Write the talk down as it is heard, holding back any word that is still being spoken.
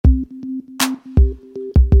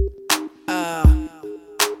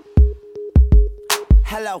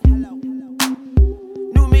Hello.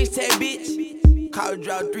 New mixtape, bitch. Called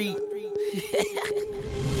Drop 3.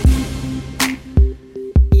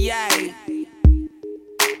 Yay.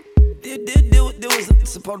 This was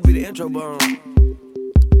supposed to be the intro, but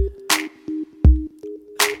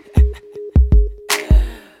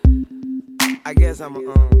I guess I'm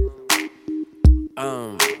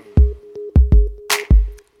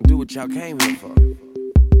do what y'all came here for.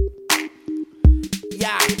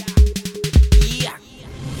 Yeah.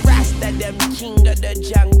 Rasta them king of the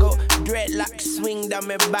jungle. Dreadlocks swing down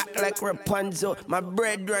my back like Rapunzel. My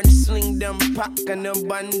brethren swing them pack and them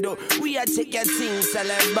bundle. We a take your things, sell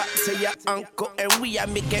it back to your uncle. And we a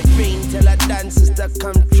make it rain till our dances to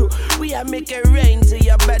come true. We a make it rain till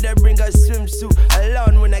you better bring a swimsuit.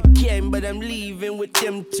 Alone when I came, but I'm leaving with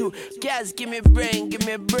them too. Guys, give me brain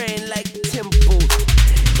like Temple.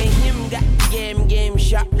 And him got game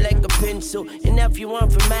sharp like a pencil. And if you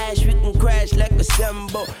want for mash, we can crash like a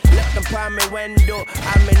cymbal. Look upon my window,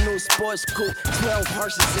 I'm a new sports coupe. 12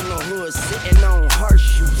 horses in the hood, sitting on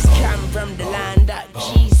horseshoes. Come from the land that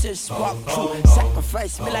Jesus walked through.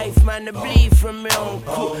 Sacrifice my life, man, to bleed from my own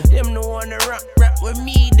crew. Them no wanna rap with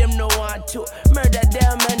me, them no want to. Murder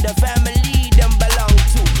them and the family them belong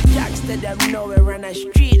to. Youngster them know we run a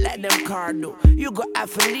street like them car do. You go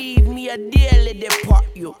have to leave me a daily depart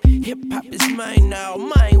you. Hip hop is mine now,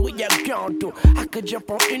 mine with your ground to. I could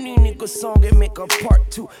jump on any nigga song and make a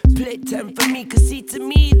part 2. Playtime for me, cause see to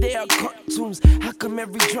me they are cartoons. How come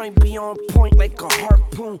every joint be on point like a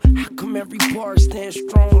harpoon? How come every bar stand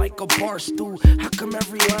strong like a bar stool? How come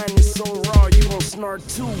every line is so raw you gon' snort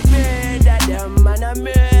too? Murder them, man, I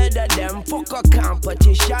murder them. Fuck a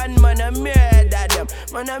competition, man, I murder them.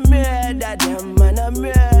 Man, I murder them, man, I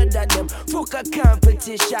murder them. Fuck a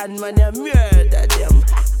competition, man, I murder them.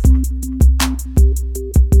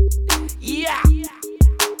 Yeah.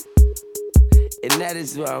 And that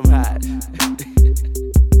is where I'm at.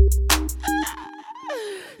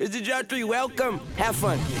 It's the Drop 3, welcome, have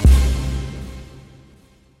fun.